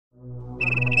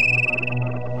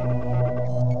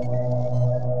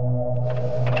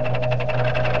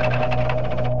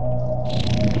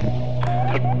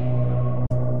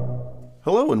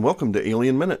and welcome to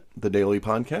Alien Minute, the daily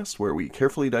podcast where we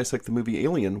carefully dissect the movie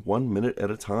Alien 1 minute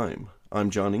at a time. I'm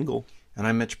John Ingle. And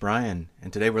I'm Mitch Bryan,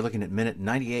 and today we're looking at minute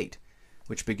 98,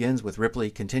 which begins with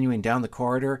Ripley continuing down the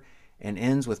corridor and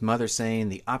ends with Mother saying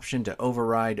the option to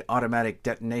override automatic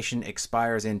detonation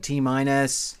expires in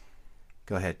T-minus...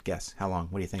 Go ahead, guess. How long?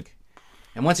 What do you think?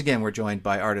 And once again, we're joined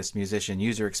by artist, musician,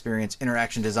 user experience,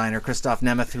 interaction designer Christoph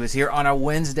Nemeth, who is here on a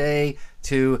Wednesday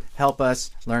to help us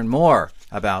learn more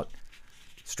about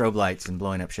strobe lights and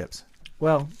blowing up ships.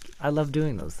 Well, I love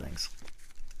doing those things.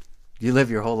 You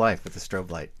live your whole life with a strobe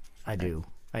light. I do.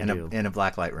 In a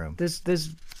blacklight room.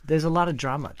 There's a lot of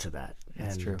drama to that.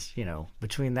 That's true. You know,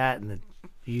 between that and the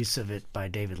use of it by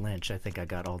David Lynch, I think I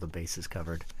got all the bases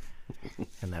covered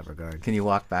in that regard. Can you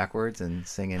walk backwards and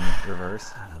sing in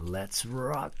reverse? Let's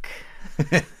rock.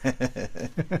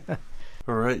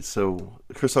 All right, so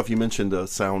Christoph, you mentioned a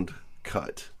sound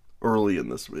cut early in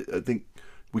this. I think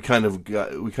we kind of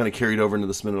carried over into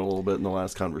this minute a little bit in the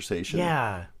last conversation.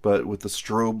 Yeah. But with the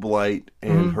strobe light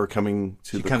and her coming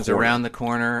to She the comes corner. around the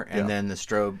corner and then the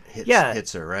strobe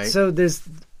hits her, right? So there's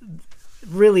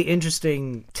really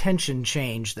interesting tension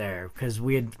change there because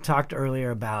we had talked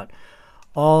earlier about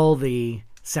all the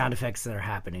sound effects that are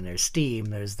happening. There's steam,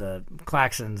 there's the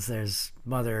klaxons, there's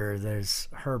Mother, there's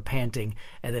her panting,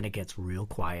 and then it gets real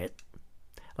quiet.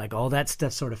 Like all that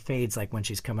stuff sort of fades, like when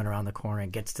she's coming around the corner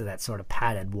and gets to that sort of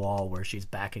padded wall where she's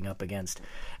backing up against.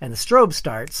 And the strobe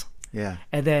starts. Yeah.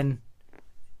 And then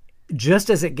just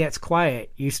as it gets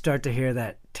quiet, you start to hear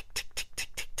that tick, tick, tick, tick,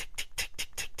 tick, tick, tick, tick, tick,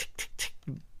 tick, tick, tick, tick.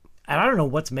 And I don't know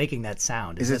what's making that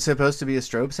sound. Is it supposed to be a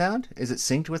strobe sound? Is it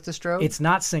synced with the strobe? It's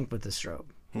not synced with the strobe,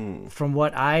 from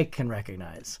what I can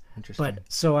recognize. Interesting. But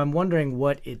so I'm wondering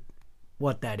what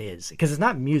that is, because it's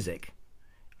not music.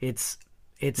 It's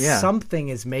something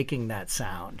is making that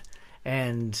sound,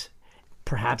 and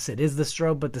perhaps it is the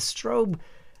strobe. But the strobe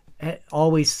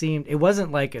always seemed, it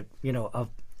wasn't like a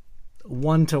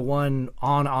one-to-one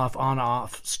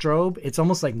on-off strobe. It's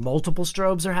almost like multiple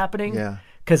strobes are happening. Yeah.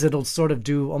 Because it'll sort of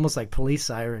do almost like police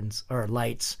sirens or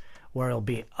lights, where it'll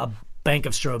be a bank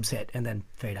of strobes hit and then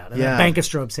fade out, and then a bank of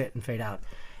strobes hit and fade out.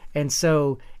 And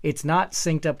so it's not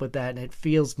synced up with that, and it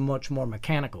feels much more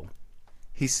mechanical.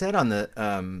 He said on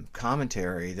the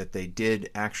commentary that they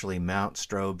did actually mount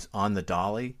strobes on the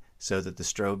dolly so that the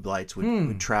strobe lights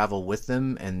would travel with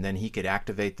them, and then he could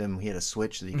activate them. He had a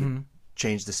switch that he could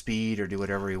change the speed or do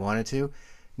whatever he wanted to.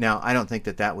 Now, I don't think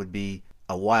that would be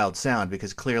a wild sound,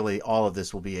 because clearly all of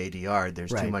this will be ADR.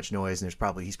 There's too much noise, and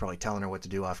he's probably telling her what to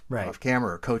do off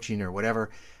camera or coaching or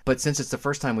whatever. But since it's the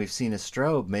first time we've seen a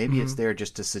strobe, maybe it's there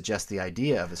just to suggest the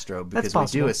idea of a strobe, because we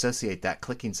do associate that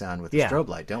clicking sound with the strobe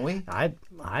light, don't we?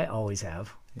 I always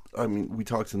have. I mean, we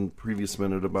talked in the previous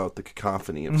minute about the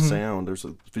cacophony of sound. There's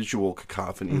a visual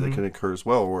cacophony that can occur as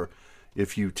well, where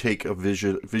if you take a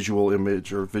visual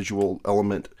image or visual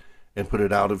element and put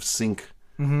it out of sync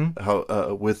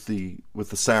with the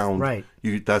sound,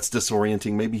 that's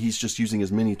disorienting. Maybe he's just using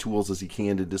as many tools as he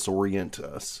can to disorient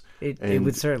us. It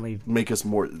would certainly make us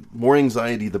more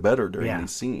anxiety the better during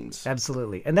these scenes.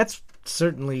 Absolutely, and that's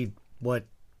certainly what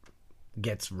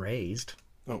gets raised.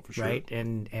 Oh, for sure. Right,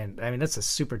 and I mean that's a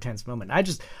super tense moment. I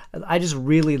just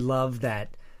really love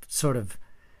that sort of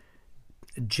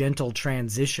gentle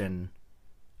transition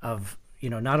of,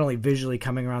 not only visually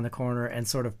coming around the corner and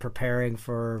sort of preparing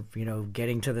for,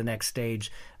 getting to the next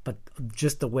stage, but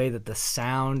just the way that the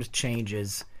sound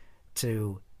changes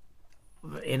to,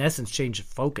 in essence, change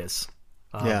focus.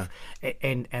 And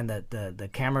the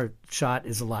camera shot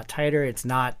is a lot tighter. It's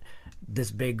not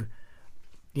this big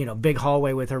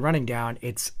hallway with her running down.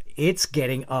 It's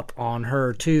getting up on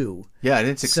her too. Yeah, and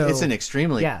it's an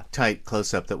extremely tight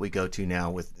close-up that we go to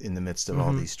now in the midst of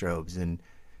all these strobes. And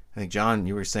I think, John,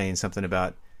 you were saying something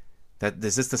about that.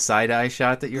 Is this the side-eye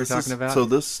shot that you were talking about? So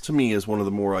this, to me, is one of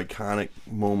the more iconic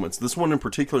moments. This one in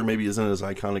particular maybe isn't as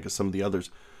iconic as some of the others,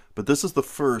 but this is the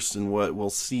first in what we'll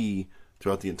see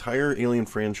throughout the entire Alien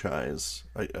franchise.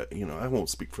 I won't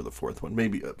speak for the fourth one,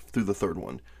 maybe through the third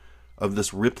one, of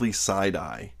this Ripley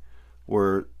side-eye,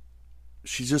 where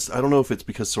she's just, I don't know if it's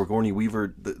because Sigourney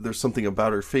Weaver, there's something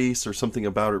about her face or something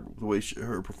about her, the way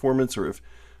her performance, or if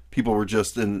people were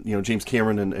just, and James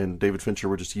Cameron and David Fincher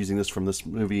were just using this from this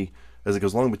movie as it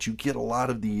goes along. But you get a lot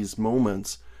of these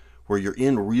moments where you're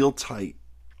in real tight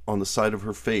on the side of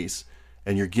her face,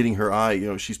 and you're getting her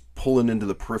eye. She's pulling into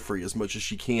the periphery as much as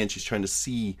she can. She's trying to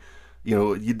see.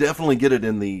 You definitely get it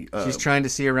in the... She's trying to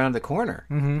see around the corner,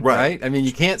 right? I mean,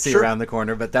 you can't see around the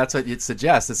corner, but that's what it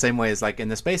suggests. The same way as like in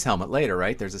the space helmet later,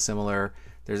 right? There's a similar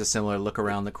look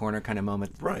around the corner kind of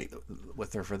moment. Right.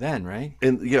 with her for then, right?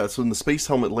 And yeah, so in the space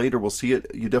helmet later, we'll see it.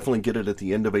 You definitely get it at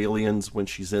the end of Aliens when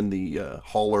she's in the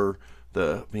hauler,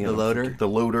 the loader. the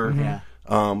loader. Yeah.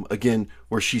 Again,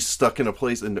 where she's stuck in a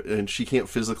place and she can't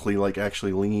physically like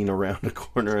actually lean around a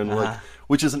corner and look,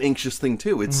 which is an anxious thing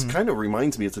too. It's kind of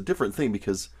reminds me, it's a different thing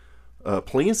because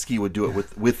Polanski would do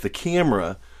it with the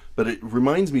camera, but it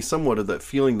reminds me somewhat of that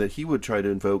feeling that he would try to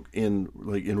invoke in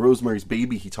Rosemary's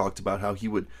Baby. He talked about how he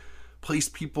would place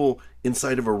people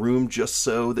inside of a room just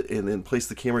so that, and then place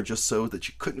the camera just so that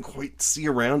you couldn't quite see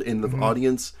around, and the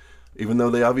audience, even though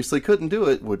they obviously couldn't do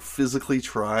it, would physically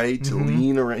try to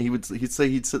lean around. He'd say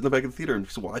he'd sit in the back of the theater and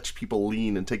just watch people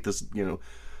lean and take this,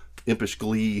 impish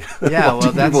glee. Yeah,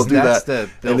 well, that's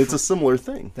and it's a similar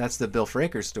thing. That's the Bill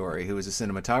Fraker story, who was a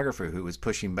cinematographer who was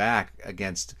pushing back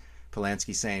against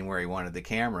Polanski saying where he wanted the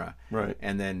camera. Right.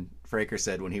 And then Fraker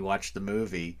said when he watched the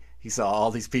movie, he saw all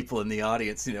these people in the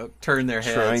audience, turn their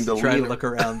heads, trying to look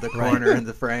around the corner in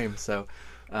the frame. So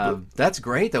that's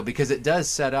great, though, because it does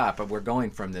set up. We're going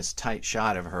from this tight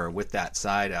shot of her with that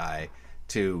side eye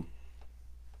to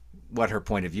what her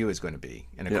point of view is going to be.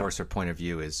 And, of course, her point of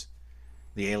view is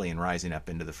the alien rising up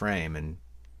into the frame and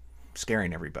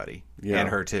scaring everybody, and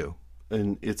her, too.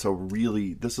 And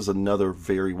this is another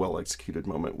very well executed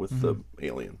moment with the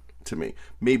alien to me.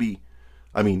 Maybe,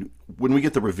 when we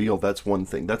get the reveal, that's one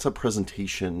thing. That's a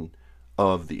presentation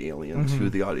of the alien to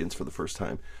the audience for the first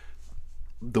time.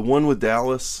 The one with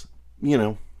Dallas,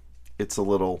 it's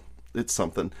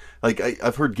something. Like,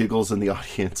 I've heard giggles in the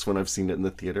audience when I've seen it in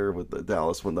the theater with the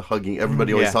Dallas, when the hugging,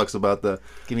 everybody always talks about the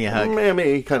give me a hug,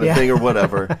 mammy kind of thing or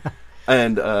whatever.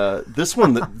 And this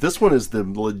one is the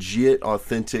legit,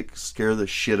 authentic, scare the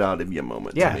shit out of you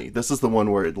moment to me. This is the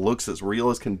one where it looks as real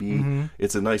as can be.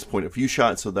 It's a nice point of view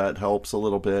shot, so that helps a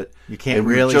little bit. You can't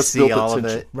really see all of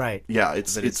it, right? Yeah,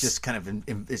 it's just kind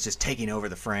of it's just taking over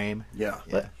the frame. Yeah.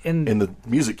 And the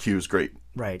music cue is great,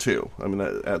 right? Too.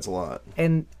 That adds a lot.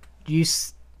 And you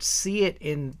see it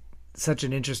in such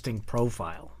an interesting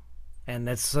profile, and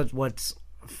that's what's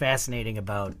fascinating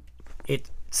about it.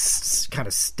 Kind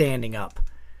of standing up,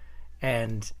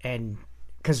 and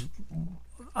because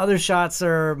other shots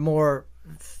are more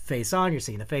face on, you're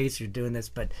seeing the face, you're doing this,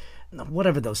 but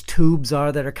whatever those tubes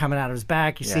are that are coming out of his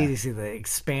back, you see the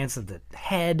expanse of the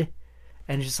head,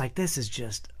 and it's just like, this is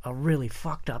just a really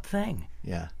fucked up thing.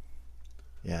 Yeah,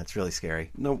 it's really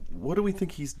scary. No, what do we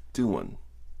think he's doing?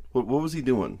 What was he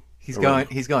doing? He's going.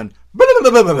 Well,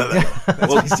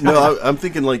 no, I'm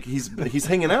thinking like he's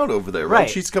hanging out over there, right?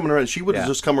 She's coming around. She would have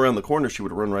just come around the corner. She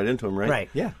would have run right into him, right? Right.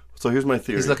 Yeah. So here's my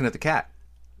theory. He's looking at the cat.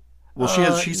 Well,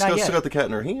 she's still got the cat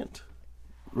in her hand.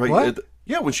 Right. What?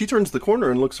 When she turns the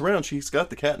corner and looks around, she's got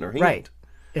the cat in her hand. Right.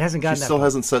 It hasn't gotten. She still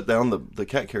hasn't set down the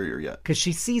cat carrier yet. Because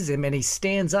she sees him and he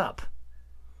stands up.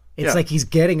 It's like he's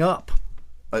getting up,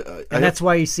 and that's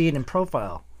why you see it in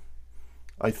profile.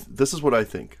 This is what I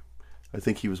think. I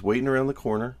think he was waiting around the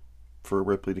corner for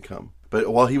Ripley to come. But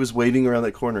while he was waiting around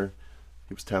that corner,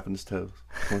 he was tapping his toes.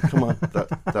 Like, come on. That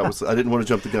was, I didn't want to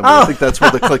jump the gun, but I think that's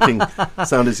where the clicking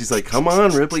sound is. He's like, come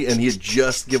on, Ripley. And he had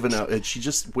just given out. And she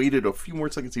just waited a few more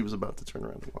seconds. He was about to turn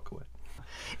around and walk away.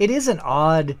 It is an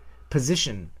odd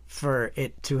position for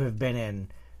it to have been in,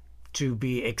 to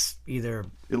be either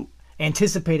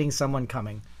anticipating someone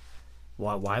coming.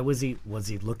 Why was he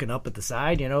looking up at the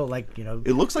side? It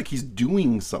looks like he's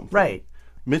doing something. Right.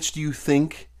 Mitch, do you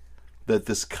think that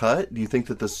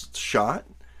this shot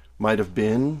might have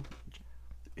been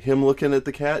him looking at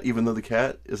the cat, even though the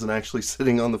cat isn't actually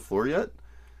sitting on the floor yet?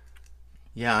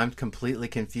 Yeah, I'm completely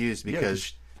confused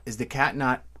because is the cat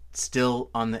not still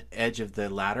on the edge of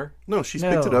the ladder? No, she's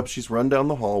picked it up. She's run down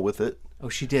the hall with it. Oh,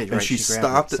 she did, right? And she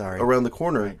stopped around the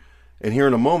corner. Right. And here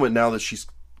in a moment, now that she's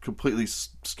completely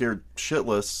scared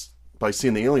shitless by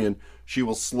seeing the alien, she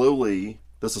will slowly,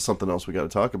 this is something else we got to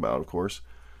talk about, of course,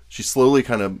 she slowly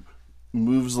kind of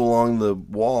moves along the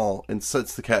wall and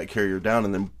sets the cat carrier down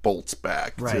and then bolts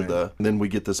back to the, and then we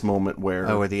get this moment where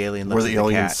the alien looks at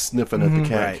the cat, sniffing at the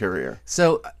cat carrier.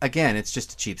 So again, it's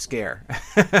just a cheap scare.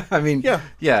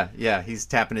 He's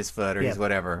tapping his foot or he's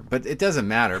whatever, but it doesn't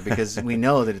matter because we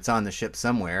know that it's on the ship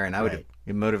somewhere, and it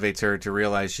motivates her to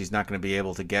realize she's not going to be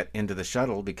able to get into the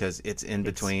shuttle because it's in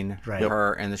between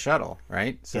her and the shuttle,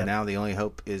 right? So now the only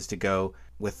hope is to go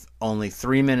with only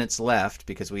 3 minutes left,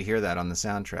 because we hear that on the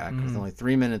soundtrack, with only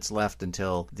 3 minutes left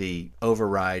until the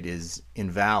override is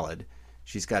invalid.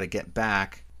 She's got to get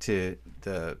back to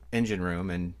the engine room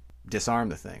and disarm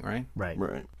the thing, right?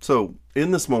 Right. So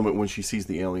in this moment when she sees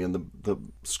the alien, the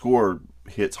score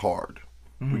hits hard.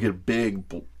 We get a big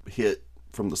hit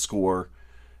from the score,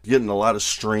 getting a lot of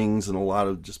strings and a lot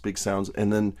of just big sounds,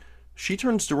 and then she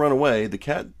turns to run away. The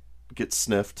cat gets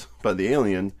sniffed by the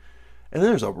alien, and then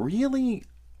there's a really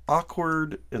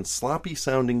awkward and sloppy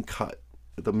sounding cut.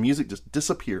 The music just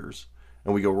disappears,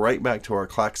 and we go right back to our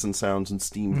klaxon sounds and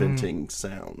steam venting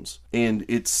sounds. And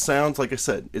it sounds, like I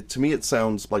said, to me it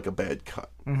sounds like a bad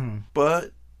cut.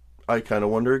 But I kind of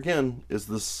wonder again, was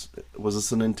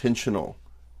this an intentional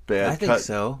bad cut? I think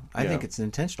so. I think it's an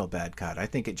intentional bad cut. I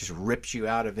think it just rips you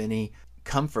out of any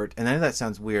comfort. And I know that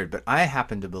sounds weird, but I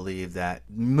happen to believe that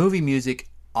movie music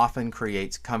often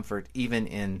creates comfort even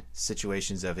in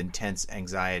situations of intense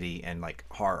anxiety and like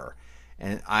horror.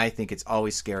 And I think it's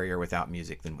always scarier without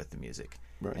music than with the music.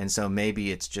 Right. And so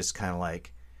maybe it's just kind of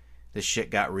like, this shit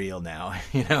got real now.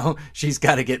 You know, she's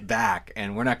got to get back,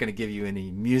 and we're not going to give you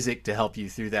any music to help you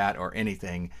through that or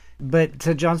anything. But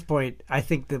to John's point, I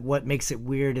think that what makes it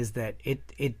weird is that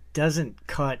it doesn't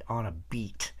cut on a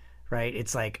beat, right?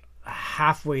 It's like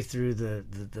halfway through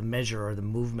the measure or the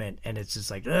movement, and it's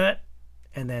just like,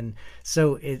 and then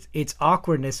so its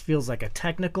awkwardness feels like a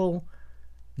technical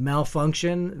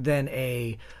malfunction than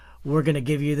we're gonna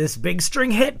give you this big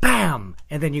string hit, bam,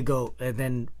 and then you go, and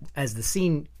then as the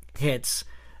scene hits,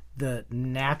 the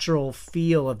natural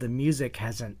feel of the music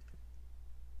hasn't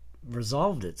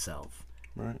resolved itself,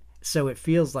 right? So it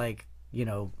feels like,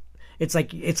 it's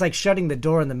like shutting the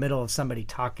door in the middle of somebody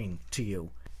talking to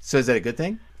you. So is that a good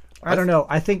thing? I don't know.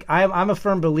 I think I'm a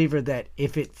firm believer that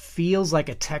if it feels like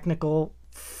a technical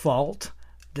fault,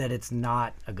 that it's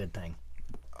not a good thing.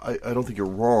 I don't think you're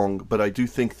wrong, but I do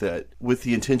think that with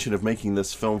the intention of making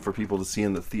this film for people to see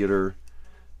in the theater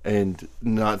and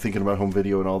not thinking about home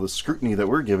video and all the scrutiny that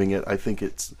we're giving it, I think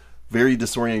it's very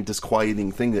disorienting,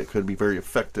 disquieting thing that could be very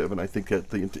effective. And I think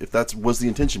that if that was the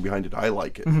intention behind it, I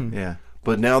like it. Yeah.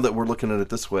 But now that we're looking at it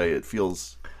this way, it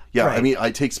feels, Right. I mean,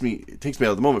 it takes me out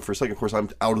of the moment for a second. Of course, I'm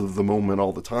out of the moment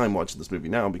all the time watching this movie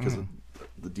now because of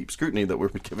the deep scrutiny that we're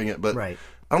giving it. But Right.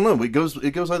 I don't know. It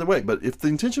goes either way. But if the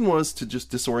intention was to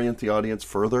just disorient the audience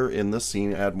further in this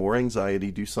scene, add more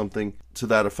anxiety, do something to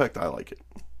that effect, I like it.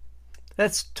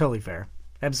 That's totally fair.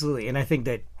 Absolutely. And I think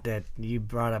that you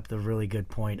brought up the really good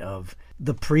point of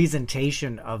the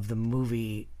presentation of the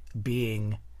movie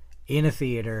being in a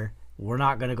theater. We're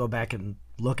not going to go back and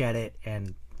look at it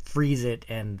and freeze it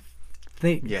and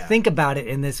think about it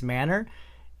in this manner.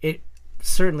 It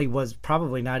certainly was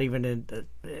probably not even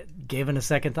given a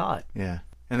second thought. Yeah.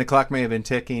 And the clock may have been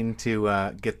ticking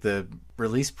to get the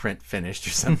release print finished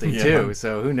or something too.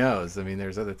 So who knows? I mean,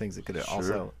 there's other things that could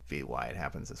also be why it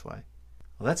happens this way.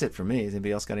 Well, that's it for me. Has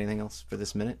anybody else got anything else for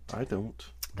this minute? I don't.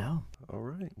 No. All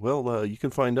right. Well, you can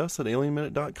find us at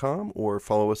alienminute.com or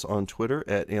follow us on Twitter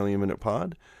at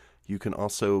alienminutepod. You can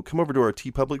also come over to our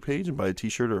TeePublic page and buy a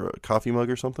t-shirt or a coffee mug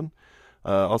or something.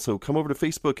 Also, come over to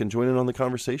Facebook and join in on the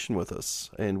conversation with us.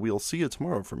 And we'll see you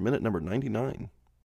tomorrow for minute number 99.